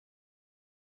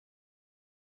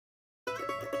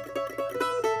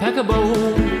Pack a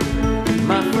bowl,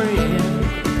 my friend,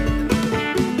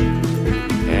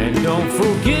 and don't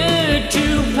forget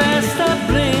to pass that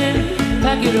blend.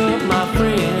 Pack it up, my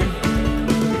friend,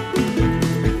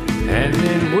 and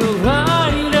then we'll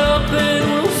light up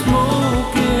and we'll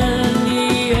smoke in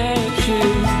the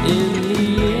ashes in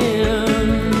the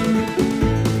end.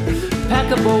 Pack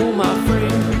a bowl, my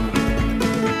friend.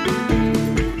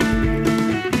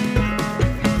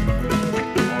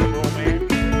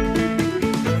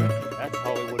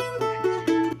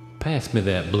 Pass me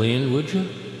that blend, would you?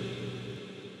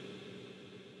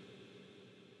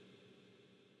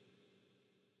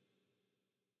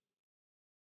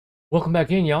 Welcome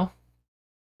back in, y'all.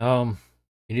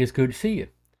 It is good to see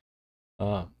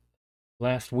you.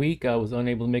 Last week I was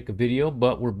unable to make a video,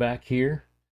 but we're back here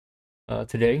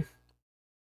today.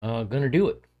 Gonna do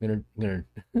it.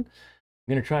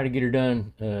 Gonna try to get her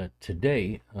done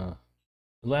today.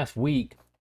 Last week,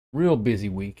 real busy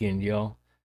weekend, y'all.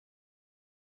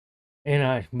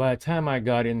 And by the time I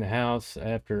got in the house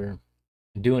after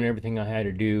doing everything I had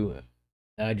to do,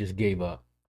 I just gave up.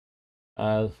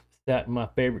 I sat in my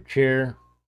favorite chair,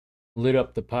 lit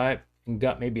up the pipe, and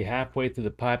got maybe halfway through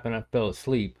the pipe, and I fell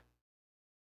asleep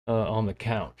on the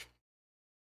couch.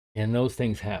 And those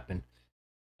things happen.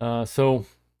 So,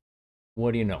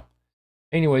 what do you know?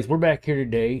 Anyways, we're back here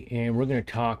today, and we're going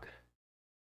to talk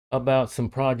about some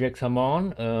projects I'm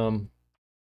on,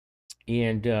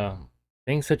 and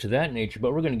things such of that nature.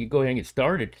 But we're going to go ahead and get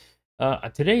started.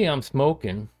 Today I'm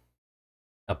smoking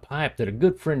a pipe that a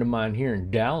good friend of mine here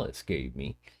in Dallas gave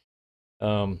me.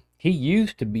 He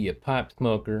used to be a pipe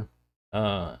smoker.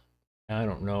 I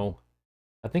don't know.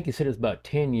 I think he said it was about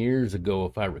 10 years ago,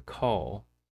 if I recall.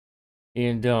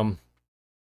 And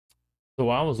so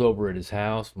I was over at his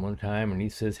house one time, and he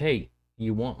says, "Hey,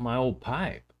 you want my old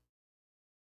pipe?"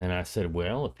 And I said,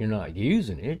 "Well, if you're not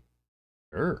using it,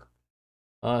 sure."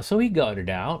 So he got it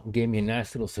out, gave me a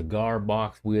nice little cigar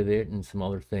box with it and some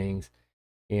other things.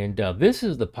 And this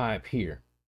is the pipe here.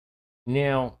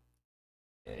 Now,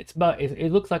 it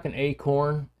looks like an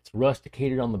acorn. It's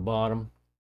rusticated on the bottom.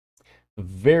 A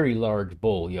very large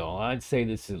bowl, y'all. I'd say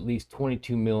this is at least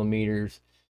 22 millimeters,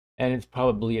 and it's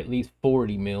probably at least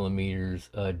 40 millimeters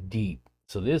deep.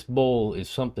 So this bowl is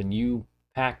something you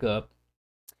pack up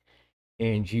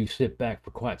and you sit back for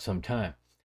quite some time.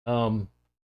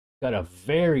 Got a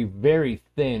very, very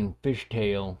thin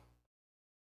fishtail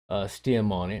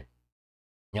stem on it.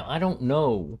 Now, I don't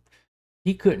know.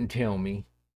 He couldn't tell me,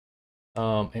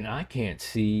 and I can't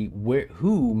see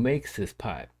who makes this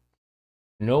pipe.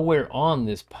 Nowhere on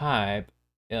this pipe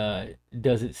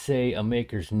does it say a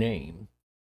maker's name.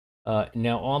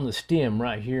 Now, on the stem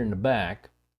right here in the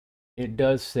back, it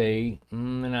does say,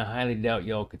 and I highly doubt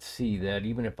y'all could see that,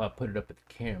 even if I put it up at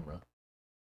the camera.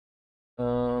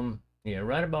 Yeah,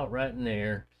 right about right in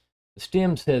there. The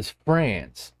stem says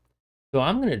France. So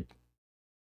I'm going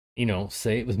to,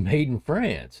 say it was made in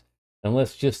France.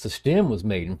 Unless just the stem was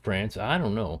made in France. I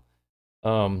don't know.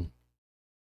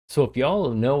 So if y'all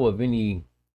know of any,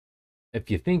 if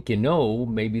you think you know,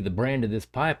 maybe the brand of this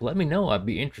pipe, let me know. I'd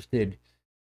be interested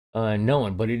in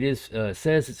knowing. But it is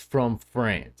says it's from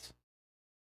France.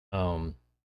 So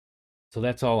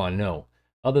that's all I know.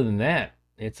 Other than that,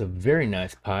 it's a very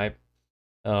nice pipe.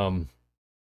 And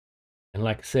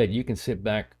like I said, you can sit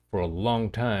back for a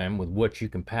long time with what you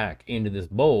can pack into this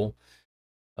bowl,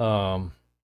 and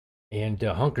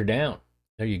hunker down.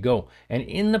 There you go. And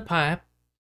in the pipe,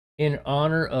 in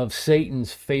honor of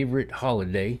Satan's favorite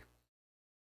holiday,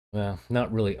 well,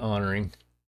 not really honoring,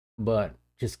 but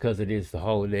just because it is the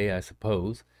holiday, I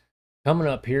suppose. Coming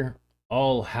up here,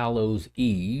 All Hallows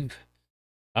Eve,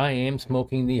 I am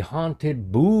smoking the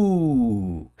Haunted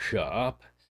Boo Shop.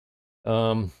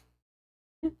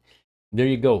 There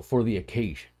you go, for the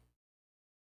occasion.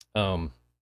 And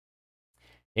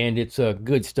it's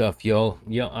good stuff, y'all.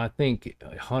 Yeah, I think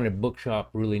Haunted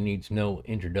Bookshop really needs no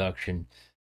introduction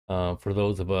for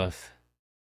those of us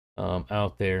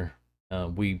out there.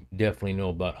 We definitely know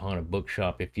about Haunted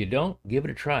Bookshop. If you don't, give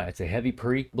it a try. It's a heavy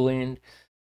Perique blend.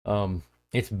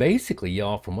 It's basically,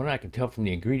 y'all, from what I can tell from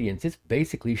the ingredients, it's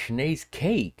basically Sinead's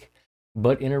cake,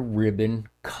 but in a ribbon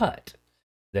cut.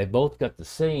 They both got the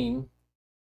same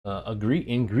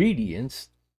ingredients.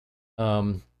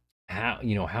 How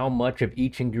much of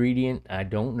each ingredient, I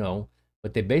don't know,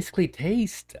 but they basically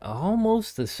taste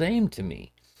almost the same to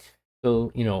me.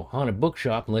 So, Haunted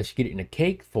Bookshop, unless you get it in a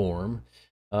cake form,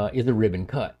 is a ribbon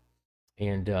cut.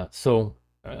 And to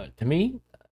me,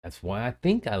 that's why I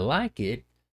think I like it,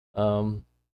 or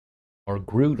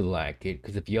grew to like it.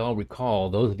 Because if y'all recall,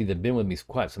 those of you that have been with me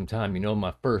quite some time,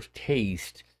 my first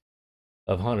taste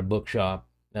of Haunted Bookshop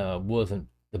wasn't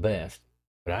the best,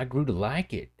 but I grew to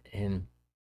like it, and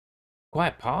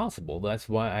quite possible that's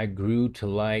why I grew to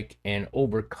like and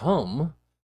overcome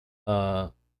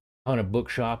Haunted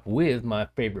Bookshop with my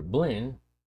favorite blend,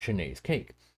 Shanae's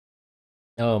Cake.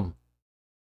 Um,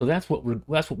 so that's what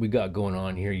we got going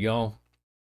on here, y'all.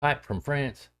 Pipe from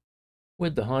France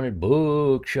with the Haunted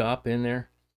Bookshop in there,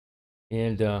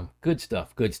 and good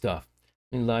stuff, good stuff.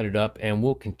 Let me light it up, and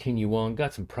we'll continue on.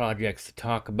 Got some projects to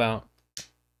talk about.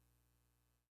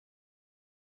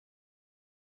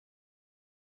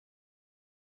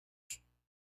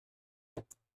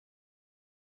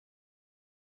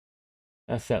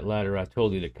 That's that ladder I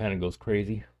told you that kind of goes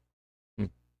crazy.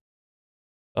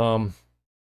 Um,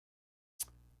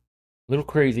 little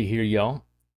crazy here, y'all.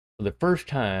 For the first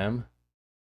time,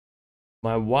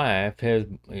 my wife has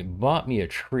bought me a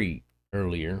treat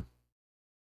earlier,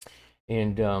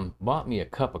 and bought me a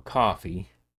cup of coffee.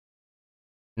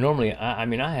 Normally, I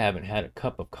mean, I haven't had a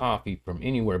cup of coffee from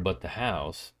anywhere but the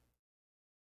house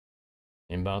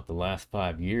in about the last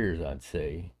 5 years, I'd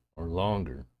say, or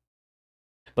longer.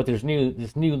 But this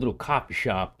new little coffee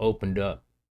shop opened up,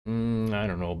 I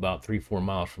don't know, about 3-4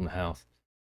 miles from the house.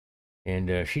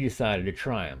 And she decided to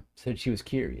try them. Said she was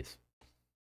curious.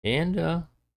 And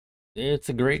it's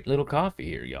a great little coffee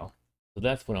here, y'all. So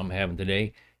that's what I'm having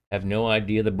today. Have no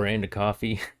idea the brand of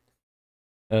coffee.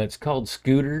 It's called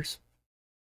Scooters.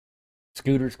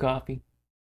 Scooters coffee.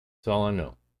 That's all I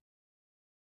know.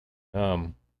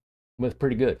 But it's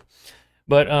pretty good.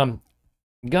 But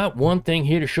got one thing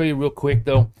here to show you real quick,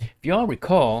 though. If y'all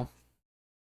recall,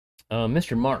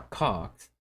 Mr. Mark Cox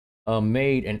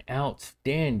made an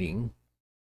outstanding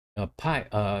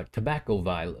tobacco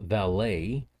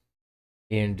valet,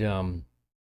 and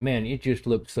man, it just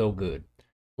looked so good.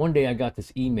 One day I got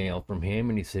this email from him,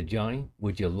 and he said, "Johnny,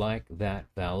 would you like that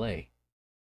valet?"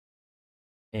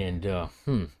 And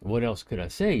what else could I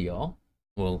say, y'all?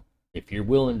 Well, if you're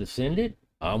willing to send it,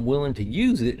 I'm willing to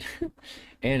use it,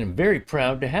 and I'm very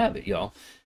proud to have it, y'all.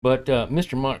 But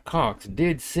Mr. Mark Cox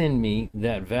did send me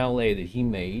that valet that he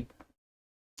made.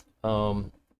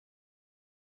 And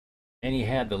he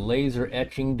had the laser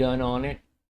etching done on it.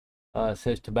 It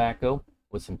says tobacco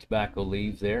with some tobacco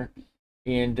leaves there.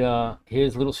 And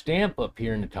his little stamp up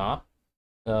here in the top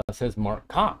says Mark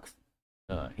Cox.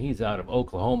 He's out of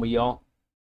Oklahoma, y'all.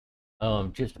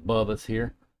 Just above us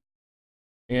here.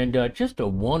 And just a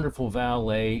wonderful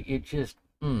valet. It just,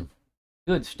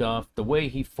 good stuff. The way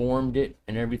he formed it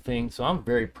and everything. So I'm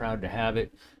very proud to have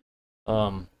it.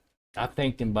 I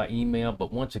thanked him by email,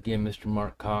 but once again, Mr.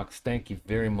 Mark Cox, thank you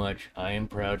very much. I am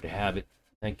proud to have it.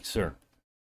 Thank you, sir.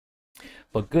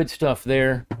 But good stuff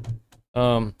there.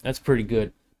 That's pretty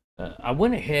good. I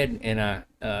went ahead and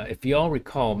if y'all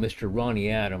recall, Mr. Ronnie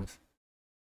Adams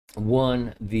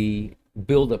won the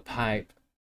Build a Pipe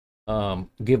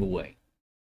giveaway.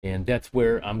 And that's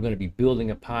where I'm going to be building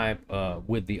a pipe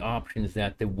with the options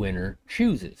that the winner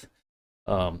chooses,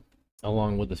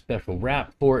 along with a special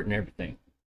wrap for it and everything.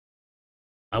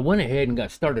 I went ahead and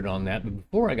got started on that, but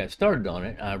before I got started on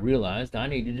it, I realized I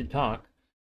needed to talk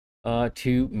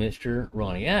to Mr.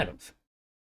 Ronnie Adams.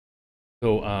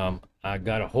 So I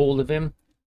got a hold of him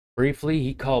briefly.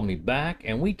 He called me back,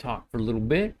 and we talked for a little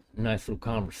bit. Nice little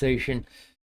conversation.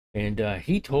 And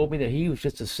he told me that he was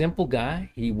just a simple guy.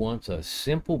 He wants a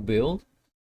simple build.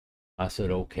 I said,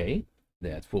 okay,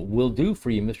 that's what we'll do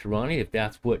for you, Mr. Ronnie, if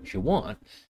that's what you want.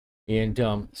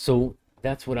 And so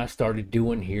that's what I started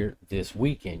doing here this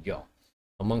weekend, y'all,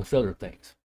 amongst other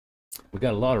things. We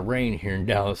got a lot of rain here in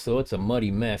Dallas, so it's a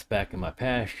muddy mess back in my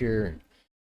pasture.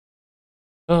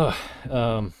 And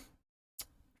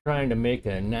trying to make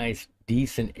a nice,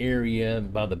 decent area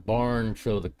by the barn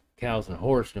so the cows and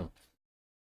horse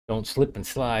don't slip and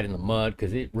slide in the mud,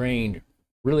 because it rained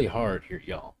really hard here,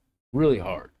 y'all. Really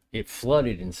hard. It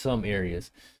flooded in some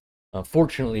areas.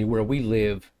 Fortunately, where we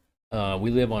live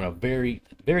on a very,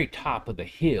 very top of the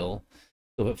hill.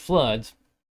 So if it floods,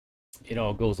 it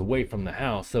all goes away from the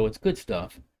house. So it's good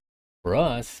stuff for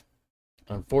us.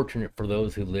 Unfortunate for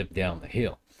those who live down the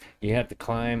hill. You have to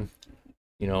climb,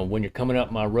 when you're coming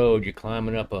up my road, you're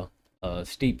climbing up a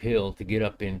steep hill to get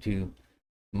up into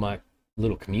my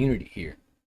little community here.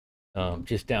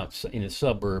 Just out in a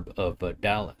suburb of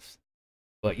Dallas.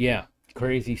 But yeah,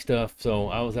 crazy stuff. So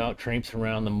I was out traipsing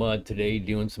around the mud today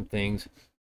doing some things.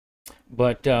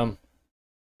 But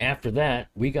after that,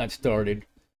 we got started.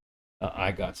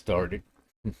 I got started.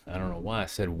 I don't know why I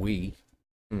said we.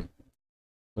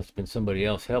 Must have been somebody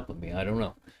else helping me. I don't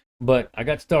know. But I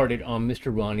got started on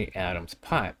Mr. Ronnie Adams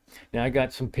pipe. Now I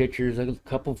got some pictures, a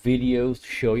couple videos to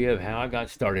show you of how I got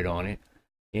started on it.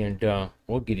 And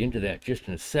we'll get into that just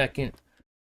in a second.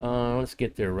 Let's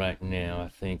get there right now, I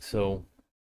think. So,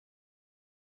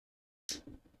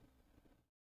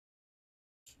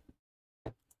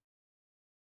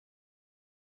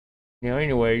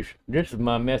 anyways, this is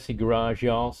my messy garage,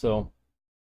 y'all. So,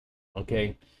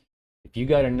 okay, if you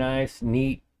got a nice,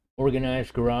 neat,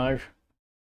 organized garage,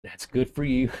 that's good for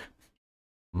you.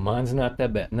 Mine's not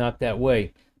that bad, not that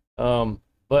way. But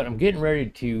I'm getting ready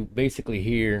to basically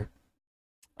here,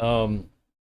 um,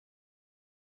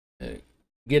 uh,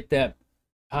 get that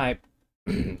pipe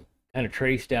kind of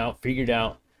traced out, figured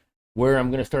out where I'm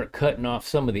going to start cutting off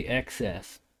some of the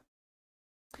excess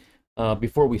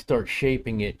before we start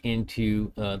shaping it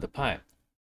into the pipe.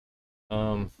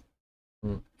 So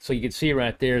you can see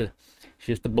right there, it's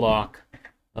just a block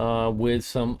with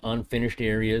some unfinished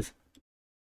areas.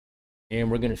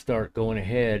 And we're going to start going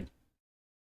ahead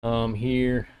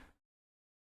here.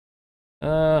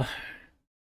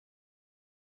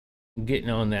 Getting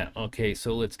on that. Okay,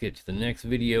 so let's get to the next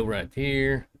video right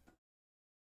here.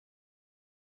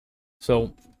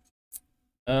 So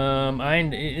it's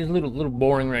a little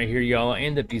boring right here, y'all. I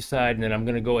end up deciding that I'm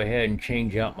going to go ahead and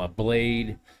change out my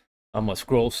blade on my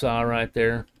scroll saw right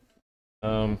there.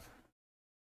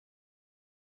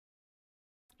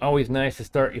 Always nice to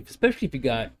start, especially if you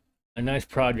got a nice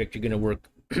project you're going to work.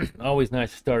 Always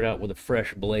nice to start out with a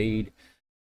fresh blade,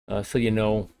 so you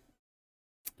know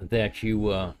that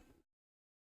you're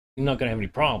not going to have any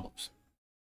problems.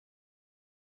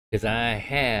 Because I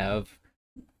have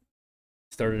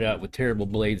started out with terrible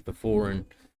blades before, and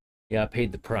yeah, I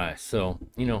paid the price. So,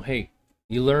 hey,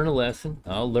 you learn a lesson.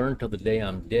 I'll learn till the day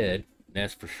I'm dead,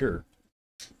 that's for sure.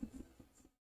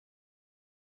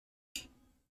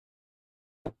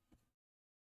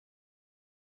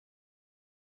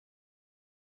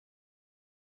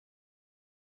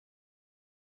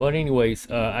 But anyways,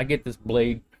 I get this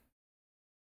blade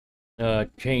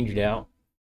changed out.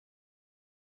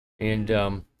 And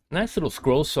nice little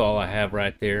scroll saw I have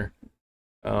right there.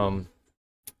 My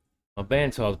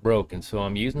bandsaw is broken, so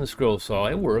I'm using the scroll saw.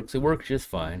 It works just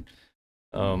fine.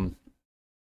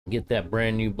 Get that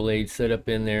brand new blade set up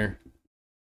in there,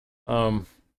 and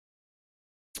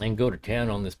go to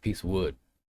town on this piece of wood.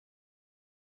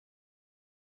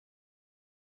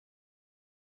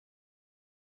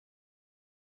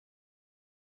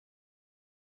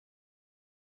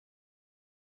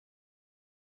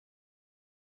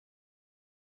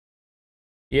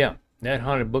 Yeah, that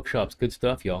haunted bookshop's good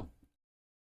stuff, y'all.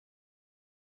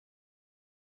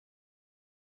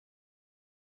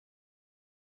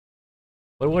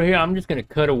 But what here, I'm just going to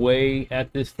cut away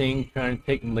at this thing, trying to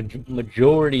take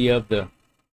majority of the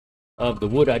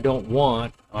wood I don't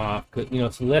want off. Cause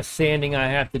it's the less sanding I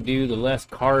have to do, the less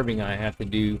carving I have to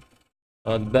do,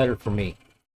 the better for me.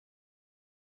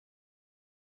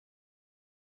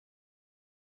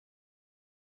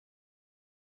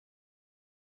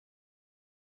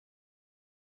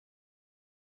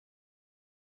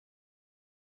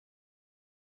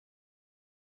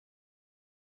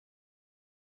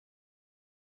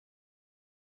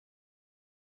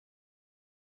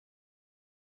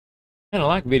 Kind of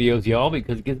like videos, y'all,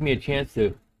 because it gives me a chance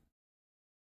to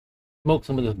smoke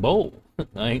some of this bowl.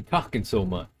 I ain't talking so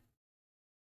much.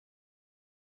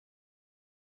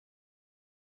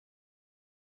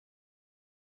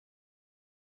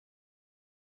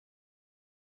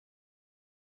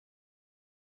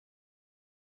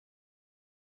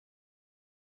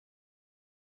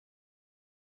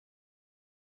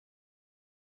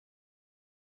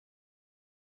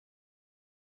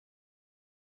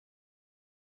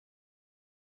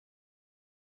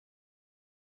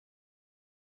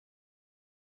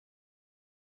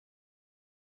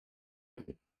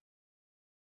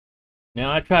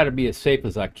 Now, I try to be as safe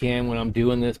as I can when I'm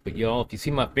doing this, but y'all, if you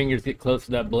see my fingers get close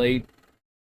to that blade,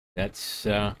 that's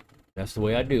the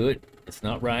way I do it. It's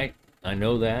not right. I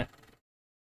know that.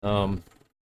 Um,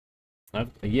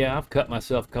 I've cut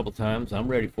myself a couple times. I'm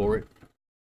ready for it.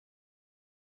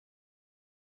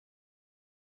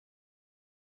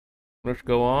 Let's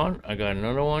go on. I got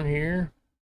another one here.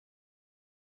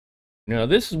 Now,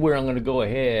 this is where I'm going to go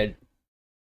ahead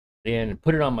and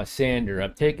put it on my sander.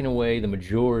 I've taken away the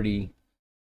majority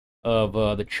of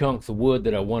the chunks of wood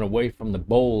that I want away from the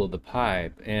bowl of the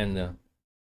pipe and the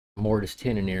mortise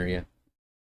tenon area.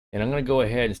 And I'm going to go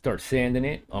ahead and start sanding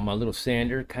it on my little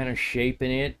sander, kind of shaping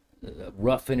it,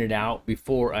 roughing it out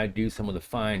before I do some of the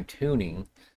fine tuning.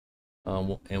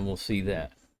 And we'll see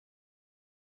that.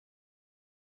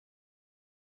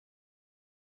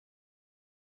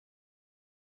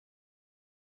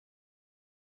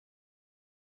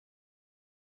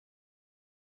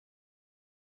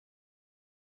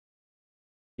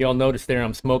 Y'all notice there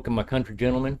I'm smoking my Country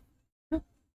Gentleman.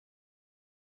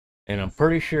 And I'm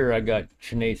pretty sure I got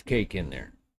Sinead's cake in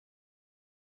there.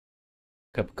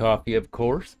 Cup of coffee, of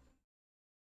course.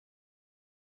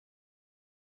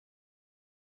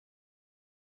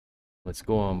 Let's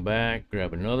go on back,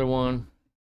 grab another one.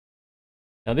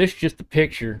 Now this is just a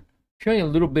picture showing you a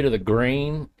little bit of the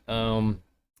grain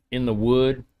in the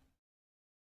wood.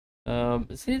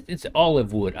 It's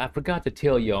olive wood. I forgot to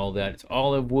tell you all that. It's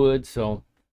olive wood, so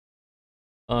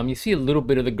you see a little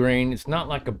bit of the grain. It's not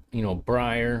like a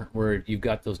briar where you've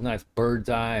got those nice bird's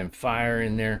eye and fire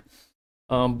in there.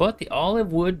 But the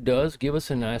olive wood does give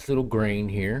us a nice little grain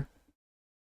here.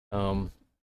 And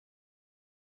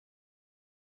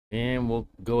we'll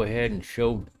go ahead and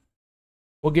show.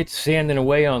 We'll get to sanding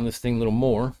away on this thing a little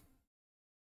more.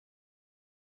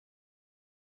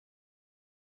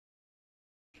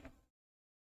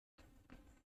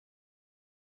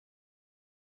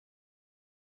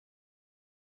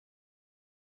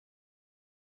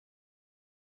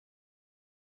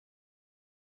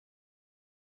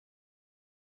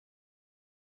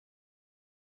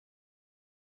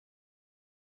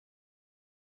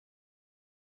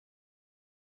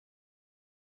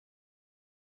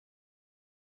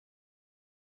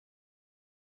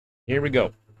 Here we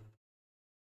go.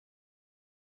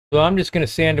 So I'm just going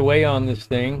to sand away on this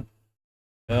thing.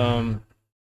 I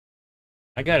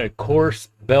got a coarse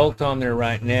belt on there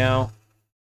right now.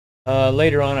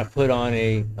 Later on I put on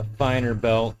a finer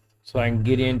belt so I can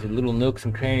get into little nooks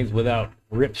and crannies without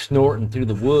rip snorting through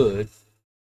the wood.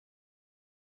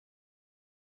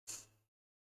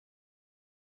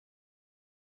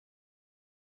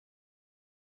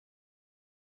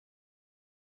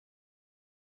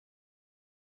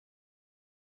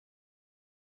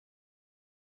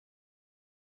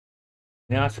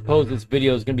 Now I suppose this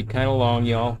video is going to be kind of long,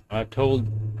 y'all. I told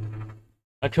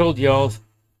y'all,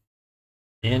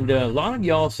 and a lot of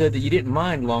y'all said that you didn't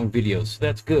mind long videos. So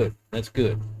that's good. That's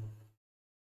good.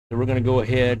 So we're going to go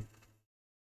ahead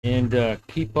and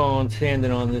keep on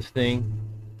sanding on this thing.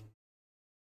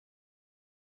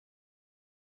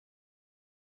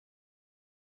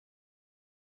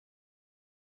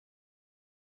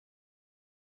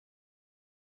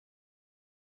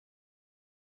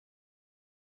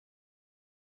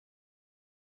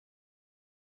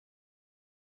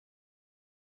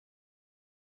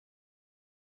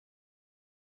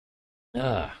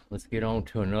 Let's get on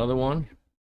to another one.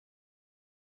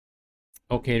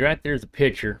 Okay, right there's a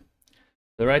picture.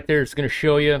 So right there it's going to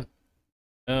show you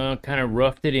kind of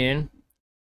roughed it in.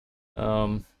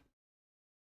 Give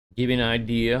you an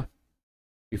idea.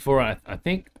 Before I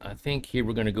think here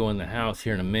we're going to go in the house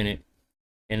here in a minute,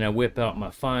 and I whip out my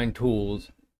fine tools,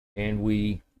 and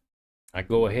I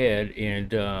go ahead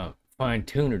and fine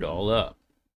tune it all up.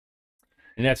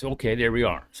 And that's okay. There we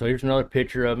are. So here's another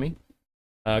picture of me.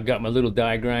 I got my little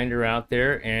die grinder out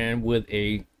there, and with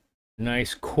a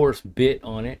nice coarse bit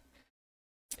on it,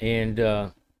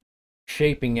 and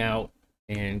shaping out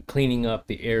and cleaning up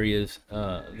the areas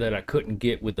that I couldn't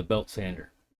get with the belt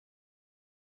sander.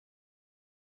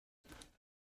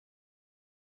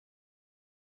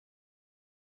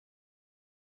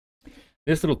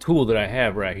 This little tool that I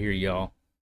have right here, y'all,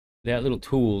 that little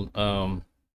tool,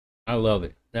 I love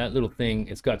it. That little thing,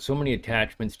 it's got so many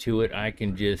attachments to it. I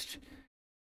can just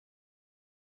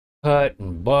cut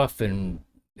and buff and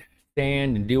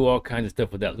sand and do all kinds of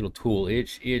stuff with that little tool.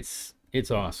 It's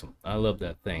awesome. I love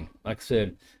that thing. Like I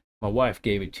said, my wife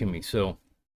gave it to me, so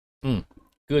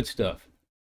good stuff.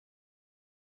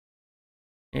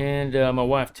 And my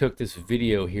wife took this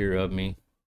video here of me.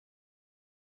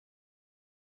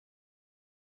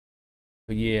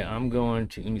 But yeah, I'm going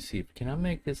to, let me see, can I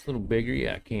make this a little bigger?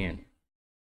 Yeah, I can.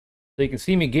 So you can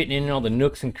see me getting in all the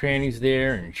nooks and crannies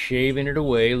there and shaving it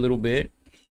away a little bit.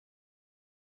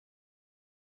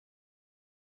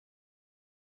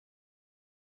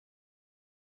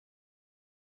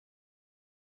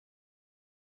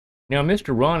 Now,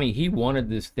 Mr. Ronnie, he wanted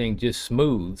this thing just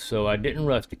smooth, so I didn't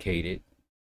rusticate it.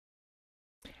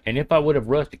 And if I would have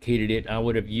rusticated it, I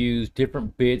would have used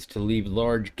different bits to leave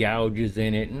large gouges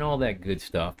in it and all that good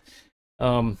stuff.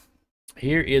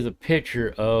 Here is a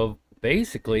picture of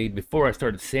basically before I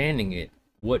started sanding it,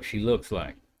 what she looks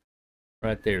like.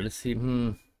 Right there. Let's see.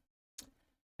 Kind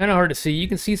of hard to see. You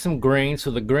can see some grain. So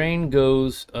the grain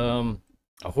goes a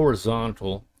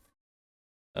horizontal.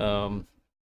 And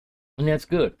that's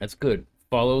good. That's good.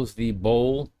 Follows the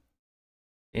bowl.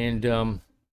 And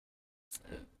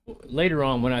later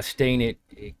on when I stain it,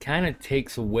 it kind of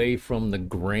takes away from the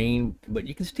grain, but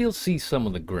you can still see some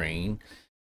of the grain.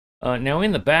 Now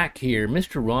in the back here,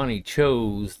 Mr. Ronnie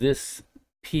chose this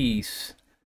piece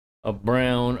of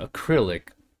brown acrylic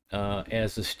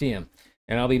as the stem.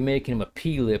 and I'll be making him a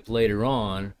P-lip later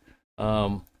on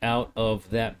out of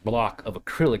that block of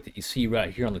acrylic that you see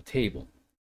right here on the table.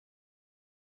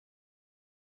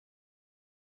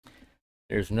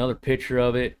 There's another picture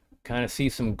of it. Kind of see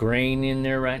some grain in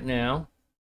there right now.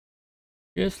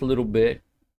 Just a little bit.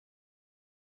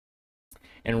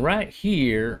 And right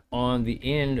here on the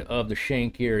end of the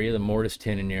shank area, the mortise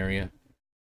tenon area,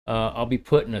 I'll be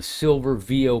putting a silver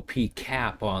VOP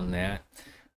cap on that.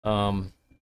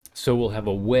 So we'll have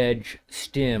a wedge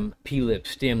stem, P-lip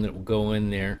stem that will go in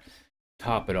there,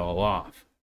 top it all off.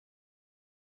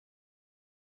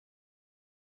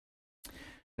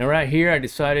 Now right here, I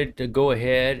decided to go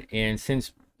ahead, and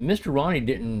since Mr. Ronnie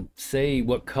didn't say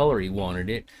what color he wanted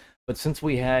it, but since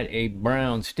we had a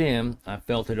brown stem, I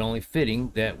felt it only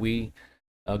fitting that we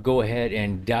go ahead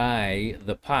and dye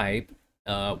the pipe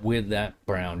with that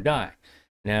brown dye.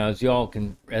 Now, as y'all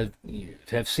can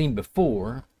have seen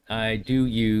before, I do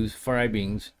use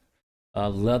Fiebing's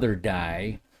leather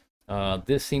dye.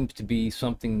 This seems to be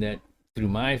something that, through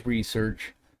my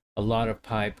research, a lot of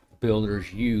pipe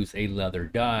builders use a leather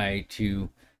dye to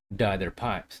dye their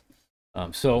pipes.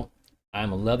 So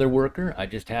I'm a leather worker. I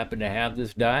just happen to have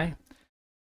this dye.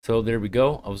 So there we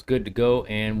go. I was good to go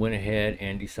and went ahead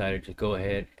and decided to go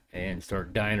ahead and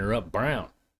start dyeing her up brown.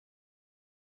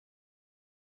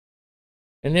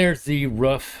 And there's the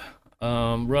roughed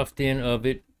in of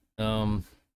it,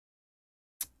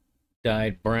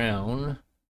 dyed brown.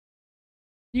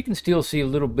 You can still see a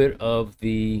little bit of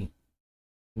the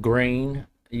grain,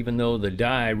 even though the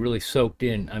dye really soaked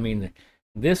in. I mean,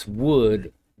 this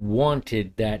wood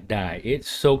wanted that dye. It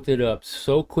soaked it up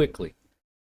so quickly.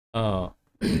 I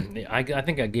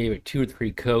think I gave it 2 or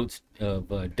 3 coats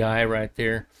of dye right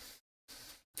there.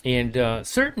 And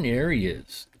certain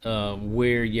areas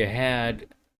where you had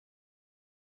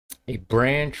a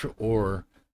branch or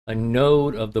a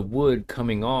node of the wood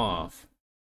coming off,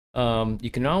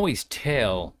 you can always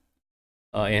tell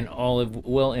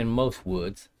in most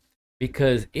woods,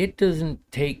 because it doesn't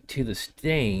take to the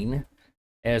stain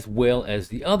as well as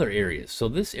the other areas. So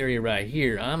this area right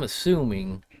here, I'm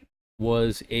assuming,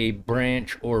 was a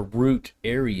branch or root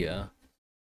area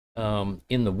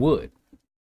in the wood.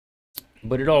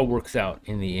 But it all works out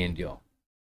in the end, y'all.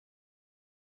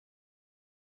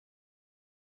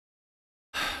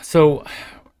 So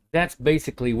that's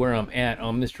basically where I'm at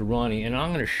on Mr. Ronnie, and I'm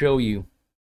going to show you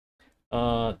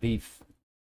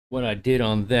what I did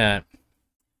on that.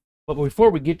 But before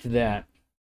we get to that,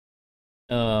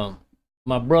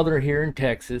 my brother here in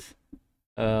Texas,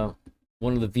 one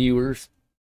of the viewers,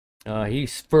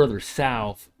 he's further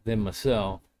south than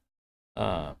myself.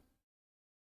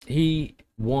 He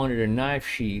wanted a knife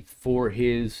sheath for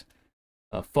his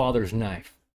father's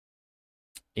knife,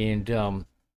 and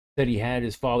said he had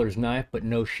his father's knife but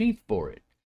no sheath for it.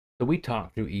 So we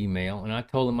talked through email, and I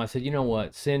told him, I said, you know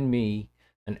what, send me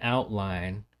an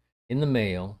outline in the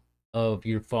mail of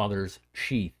your father's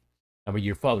sheath, I mean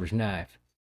your father's knife,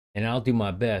 and I'll do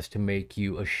my best to make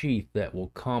you a sheath that will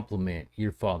complement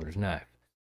your father's knife.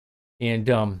 And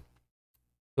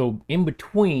so in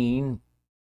between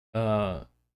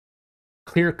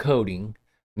clear coating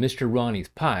Mr. Ronnie's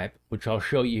pipe, which I'll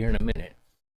show you here in a minute,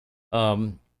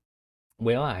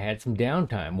 well, I had some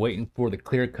downtime waiting for the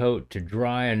clear coat to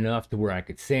dry enough to where I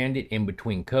could sand it in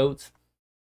between coats.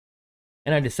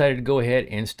 And I decided to go ahead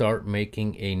and start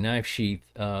making a knife sheath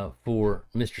for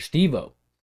Mr. Stevo.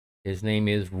 His name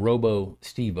is Robo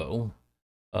Stevo,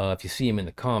 if you see him in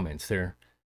the comments there.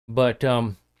 But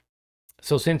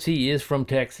so since he is from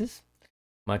Texas,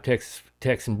 my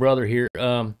Texan brother here,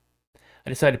 I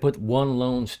decided to put one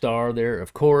lone star there.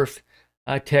 Of course,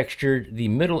 I textured the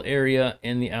middle area,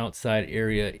 and the outside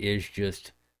area is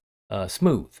just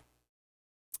smooth,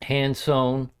 hand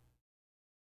sewn,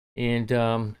 and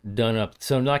done up.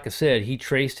 So like I said, he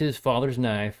traced his father's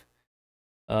knife,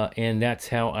 and that's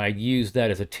how I used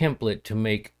that as a template to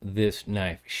make this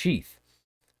knife sheath.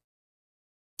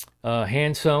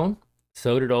 Hand sewn,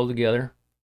 sewed it all together.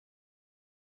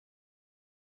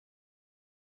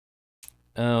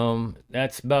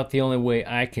 That's about the only way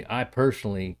I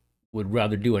personally would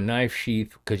rather do a knife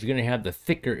sheath, because you're going to have the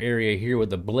thicker area here where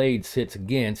the blade sits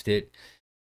against it.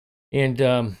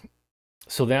 And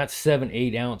so that's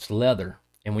 7/8 ounce leather,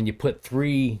 and when you put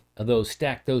 3 of those,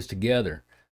 stack those together,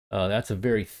 that's a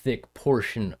very thick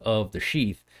portion of the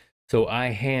sheath. So I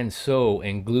hand sew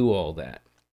and glue all that.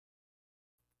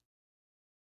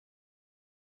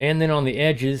 And then on the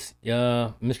edges,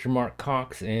 Mr. Mark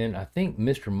Cox and I think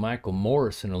Mr. Michael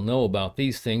Morrison will know about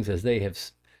these things, as they have.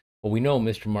 Well, we know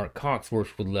Mr. Mark Cox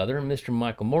works with leather, and Mr.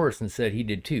 Michael Morrison said he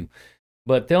did too.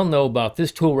 But they'll know about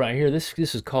this tool right here. This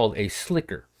is called a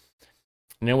slicker.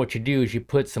 And then what you do is you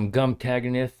put some gum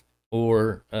Taganith,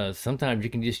 or sometimes you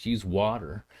can just use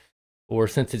water, or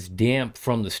since it's damp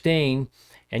from the stain,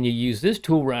 and you use this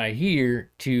tool right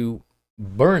here to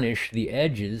burnish the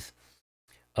edges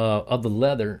of the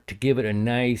leather to give it a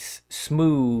nice,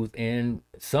 smooth, and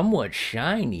somewhat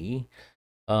shiny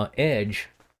edge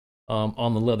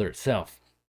on the leather itself.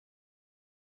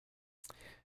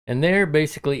 And there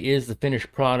basically is the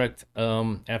finished product.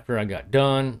 After I got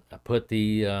done, I put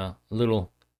the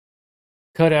little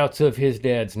cutouts of his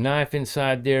dad's knife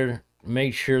inside there,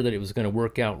 made sure that it was going to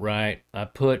work out right. I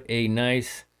put a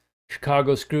nice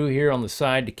Chicago screw here on the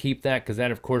side to keep that, because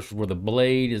that, of course, is where the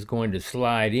blade is going to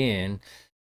slide in.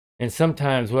 And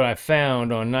sometimes what I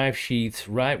found on knife sheaths,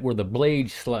 right where the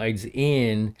blade slides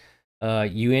in,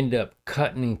 you end up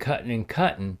cutting and cutting and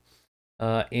cutting.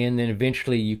 And then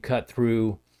eventually you cut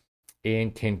through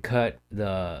and can cut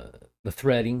the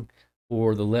threading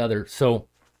or the leather. So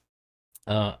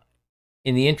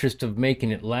in the interest of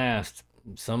making it last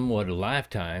somewhat a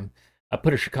lifetime, I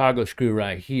put a Chicago screw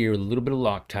right here with a little bit of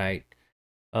Loctite.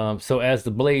 So as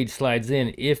the blade slides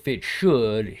in, if it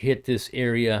should hit this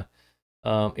area,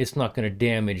 it's not going to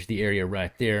damage the area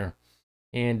right there,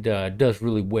 and does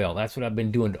really well. That's what I've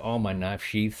been doing to all my knife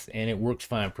sheaths, and it works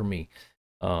fine for me.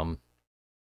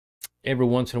 Every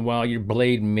once in a while, your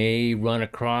blade may run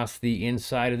across the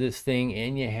inside of this thing,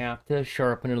 and you have to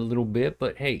sharpen it a little bit,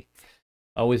 but hey,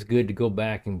 always good to go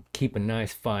back and keep a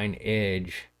nice fine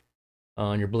edge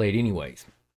on your blade anyways.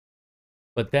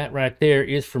 But that right there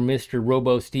is for Mr.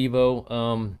 Robo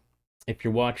Stevo. If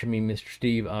you're watching me, Mr.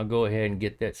 Steve, I'll go ahead and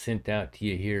get that sent out to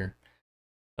you here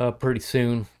pretty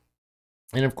soon.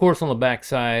 And of course, on the back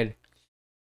side,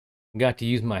 got to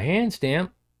use my hand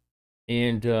stamp,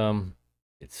 and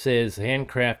it says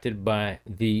handcrafted by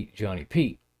the Johnny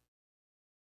Pete.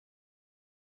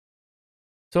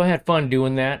 So I had fun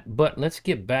doing that, but let's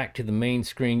get back to the main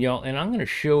screen, y'all. And I'm going to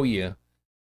show you,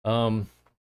 I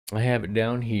have it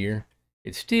down here.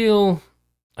 It's still,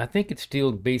 I think it's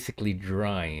still basically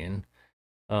drying.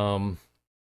 So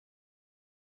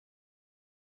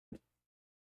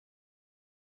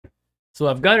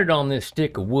I've got it on this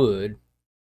stick of wood,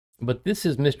 but this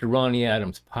is Mr. Ronnie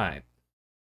Adams' pipe.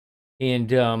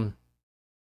 And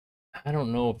I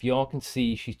don't know if y'all can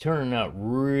see, she's turning out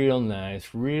real nice,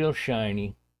 real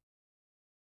shiny.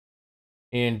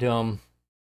 And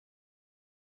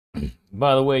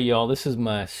by the way, y'all, this is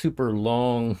my super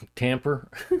long tamper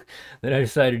that I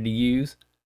decided to use.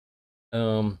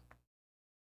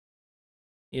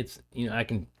 It's, you know, I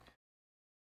can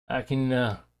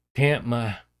tamp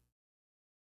my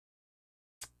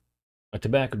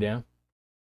tobacco down,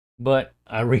 but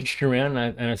I reached around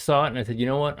and I saw it, and I said, you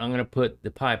know what, I'm going to put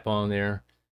the pipe on there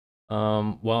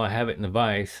while I have it in the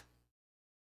vise.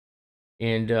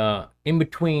 And in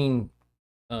between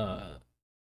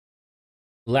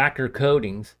lacquer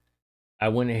coatings, I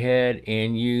went ahead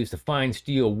and used a fine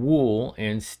steel wool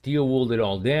and steel wooled it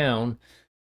all down,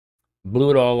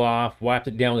 blew it all off, wiped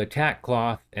it down with a tack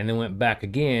cloth, and then went back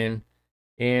again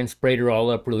and sprayed it all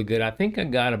up really good. I think I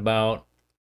got about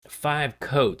 5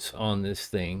 coats on this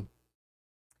thing.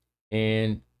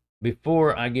 And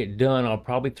before I get done, I'll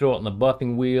probably throw it on the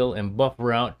buffing wheel and buff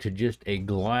her out to just a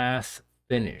glass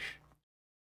finish.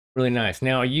 Really nice.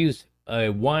 Now I used a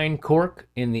wine cork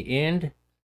in the end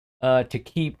to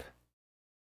keep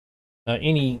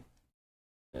any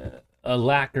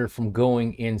lacquer from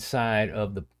going inside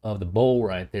of the bowl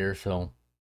right there. So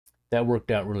that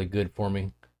worked out really good for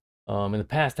me. In the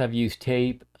past I've used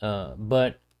tape,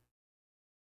 but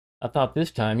I thought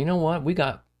this time, you know what, we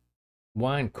got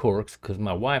wine corks because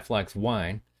my wife likes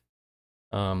wine.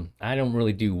 I don't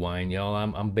really do wine, y'all.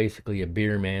 I'm basically a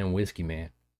beer man, whiskey man.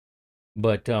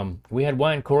 But we had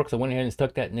wine corks. I went ahead and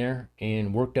stuck that in there,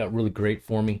 and worked out really great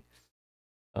for me.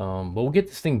 But we'll get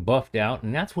this thing buffed out,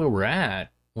 and that's where we're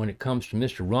at when it comes to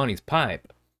Mr. Ronnie's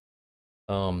pipe.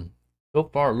 So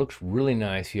far, it looks really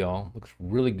nice, y'all. Looks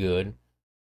really good.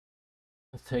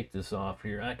 Let's take this off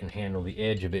here. I can handle the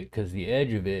edge of it, because the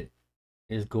edge of it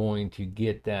is going to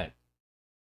get that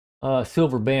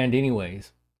silver band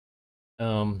anyways.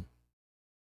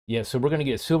 Yeah, so we're going to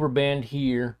get silver band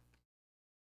here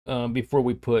before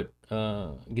we put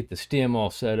get the stem all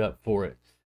set up for it.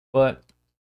 But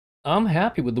I'm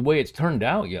happy with the way it's turned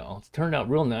out, y'all. It's turned out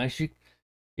real nice.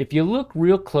 If you look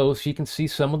real close, you can see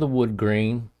some of the wood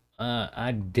grain.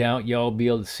 I doubt y'all will be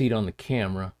able to see it on the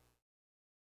camera.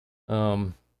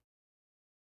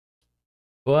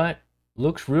 But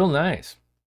looks real nice.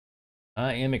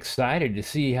 I am excited to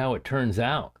see how it turns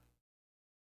out.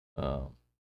 A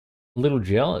little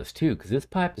jealous too, because this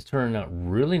pipe is turning out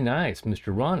really nice,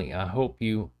 Mr. Ronnie. I hope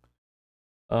you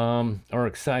are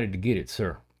excited to get it,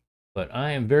 sir. But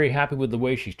I am very happy with the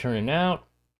way she's turning out.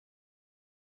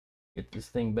 Get this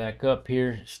thing back up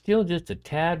here. Still just a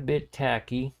tad bit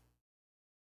tacky.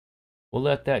 We'll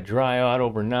let that dry out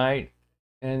overnight,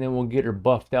 and then we'll get her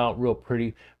buffed out real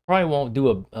pretty. Probably won't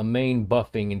do a main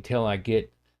buffing until I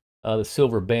get the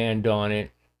silver band on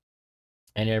it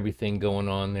and everything going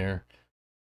on there.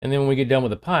 And then when we get done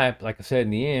with the pipe, like I said, in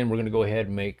the end, we're going to go ahead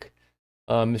and make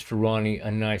Mr. Ronnie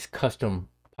a nice custom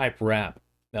pipe wrap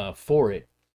for it.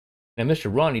 Now,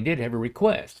 Mr. Ronnie did have a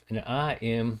request, and I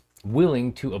am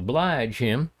willing to oblige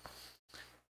him.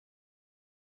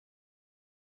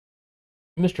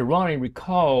 Mr. Ronnie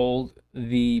recalled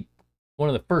one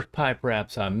of the first pipe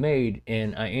wraps I made,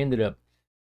 and I ended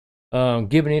up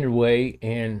giving it away,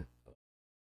 and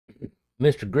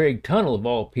Mr. Greg Tunnel, of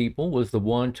all people, was the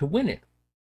one to win it.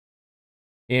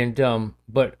 And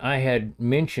but I had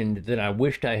mentioned that I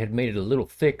wished I had made it a little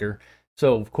thicker.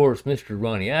 So of course, Mr.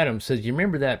 Ronnie Adams says, "You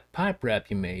remember that pipe wrap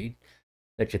you made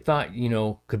that you thought,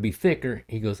 could be thicker?"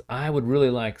 He goes, "I would really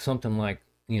like something like,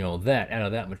 that out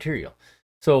of that material."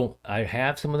 So I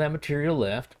have some of that material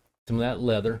left, some of that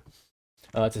leather.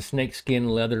 It's a snakeskin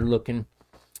leather looking,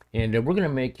 and we're going to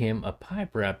make him a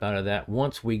pipe wrap out of that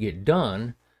once we get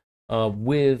done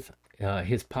with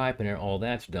his pipe and all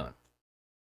that's done.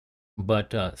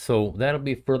 But so that'll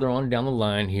be further on down the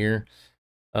line here.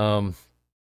 I'll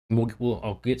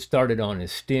get started on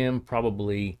his stem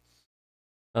probably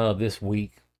this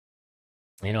week,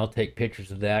 and I'll take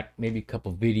pictures of that, maybe a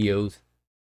couple videos,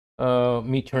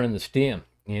 me turning the stem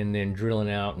and then drilling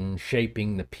out and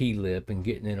shaping the P-lip and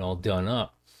getting it all done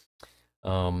up.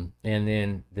 And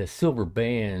then the silver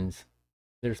bands,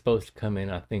 they're supposed to come in,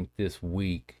 I think, this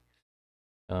week.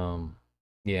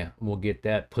 Yeah, we'll get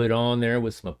that put on there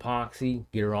with some epoxy,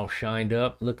 get her all shined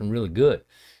up, looking really good.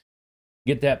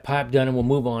 Get that pipe done, and we'll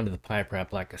move on to the pipe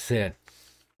wrap, like I said.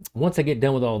 Once I get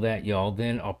done with all that, y'all,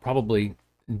 then I'll probably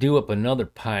do up another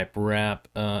pipe wrap,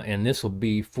 and this will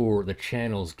be for the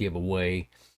channels giveaway.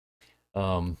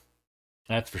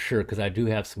 That's for sure, because I do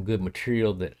have some good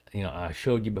material that I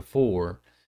showed you before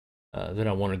that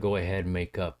I want to go ahead and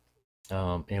make up,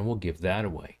 and we'll give that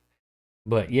away.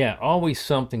 But yeah, always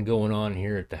something going on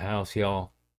here at the house,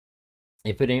 y'all.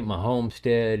 If it ain't my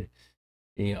homestead,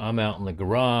 I'm out in the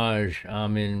garage,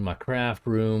 I'm in my craft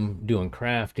room doing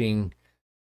crafting,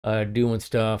 doing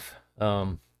stuff.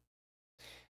 I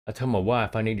told my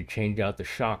wife I need to change out the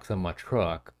shocks on my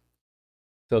truck.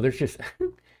 So there's just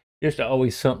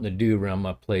always something to do around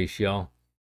my place, y'all.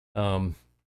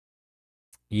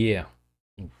 Yeah,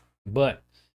 but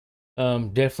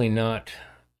definitely not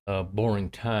a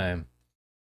boring time.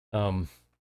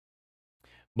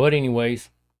 But anyways,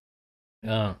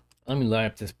 let me light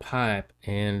up this pipe,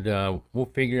 and we'll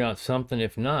figure out something.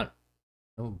 If not,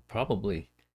 probably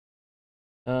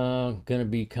gonna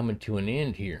be coming to an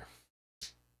end here.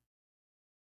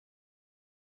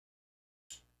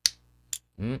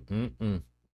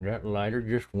 That lighter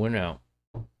just went out.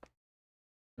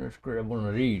 Let's grab one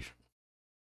of these.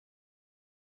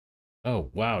 Oh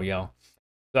wow, y'all.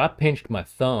 So I pinched my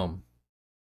thumb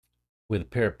with a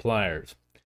pair of pliers.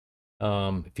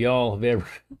 If y'all have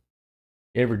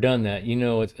ever done that,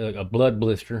 it's a blood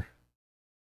blister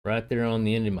right there on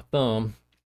the end of my thumb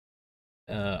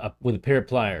with a pair of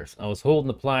pliers. I was holding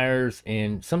the pliers,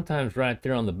 and sometimes right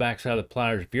there on the back side of the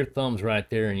pliers, if your thumb's right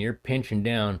there and you're pinching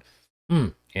down,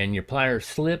 and your pliers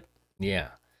slip,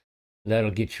 yeah,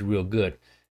 that'll get you real good.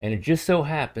 And it just so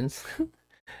happens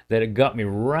that it got me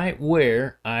right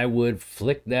where I would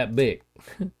flick that bit.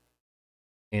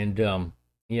 And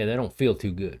yeah, that don't feel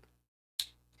too good.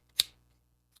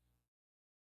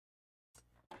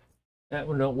 That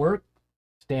one don't work.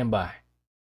 Stand by.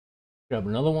 Grab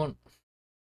another one.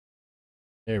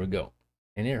 There we go.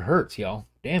 And it hurts, y'all.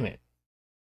 Damn it.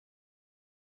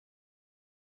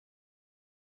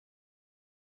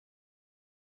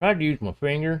 Tried to use my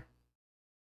finger.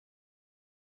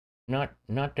 Not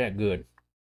that good.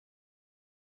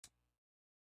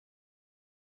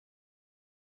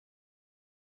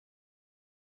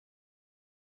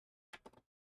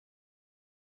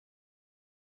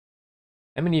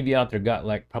 How many of you out there got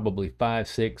like probably 5,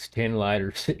 6, 10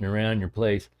 lighters sitting around your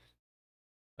place?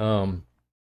 For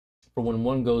when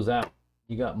one goes out,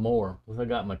 you got more. I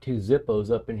got my 2 Zippos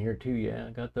up in here too. Yeah,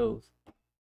 I got those.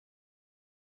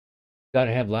 Got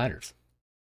to have lighters.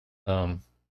 But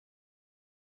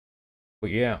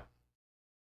yeah,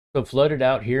 so flooded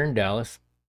out here in Dallas.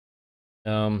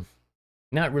 Not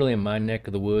really in my neck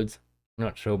of the woods.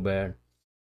 Not so bad.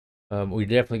 We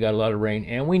definitely got a lot of rain,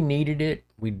 and we needed it.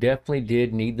 We definitely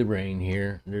did need the rain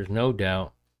here. There's no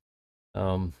doubt.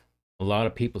 A a lot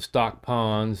of people stock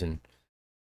ponds and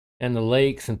the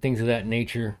lakes and things of that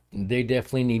nature. They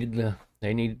definitely needed the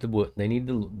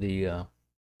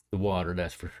water,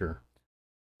 that's for sure.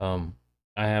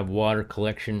 I have water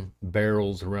collection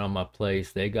barrels around my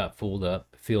place. They got filled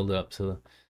up, so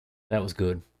that was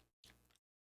good.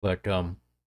 But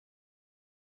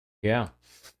yeah,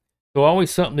 so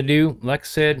always something to do. Like I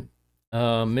said,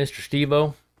 Mr.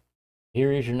 Steve-O,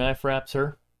 here is your knife wrap,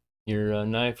 sir, your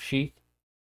knife sheath,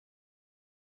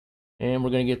 and we're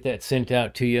gonna get that sent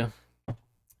out to you.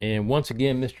 And once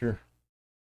again, Mr.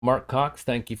 Mark Cox,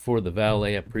 thank you for the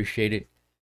valet. I appreciate it.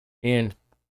 And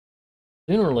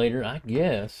sooner or later, I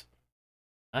guess,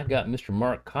 I got Mr.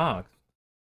 Mark Cox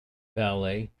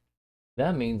valet.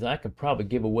 That means I could probably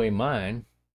give away mine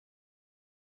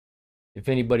if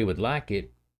anybody would like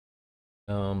it.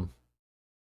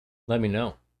 Let me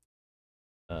know.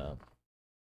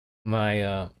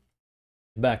 My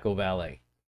tobacco valet.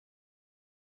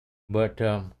 But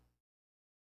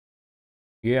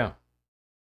yeah,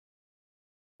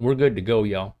 we're good to go,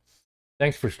 y'all.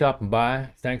 Thanks for stopping by.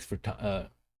 Thanks for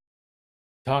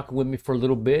talking with me for a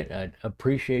little bit. I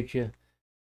appreciate you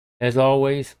as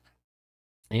always.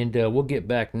 And we'll get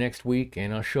back next week,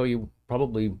 and I'll show you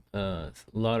probably a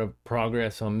lot of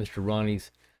progress on Mr.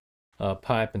 Ronnie's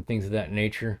pipe and things of that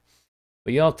nature.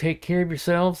 But y'all take care of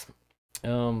yourselves.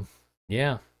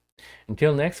 Yeah.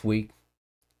 Until next week,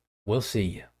 we'll see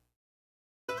you.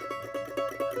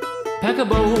 Pack a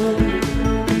bowl,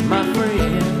 my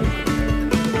friend,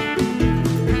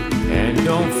 and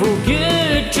don't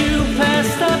forget to pass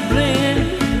that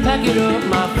blend. Pack it up,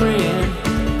 my friend,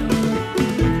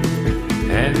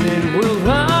 and then we'll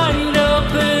ride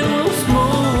up and we'll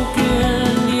smoke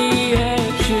in the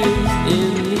ashes in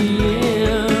the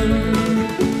end.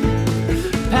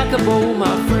 Pack a bowl,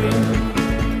 my friend.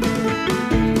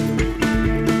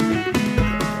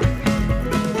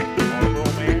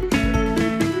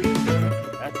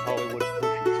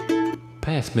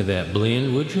 Pass me that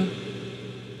blend, would you?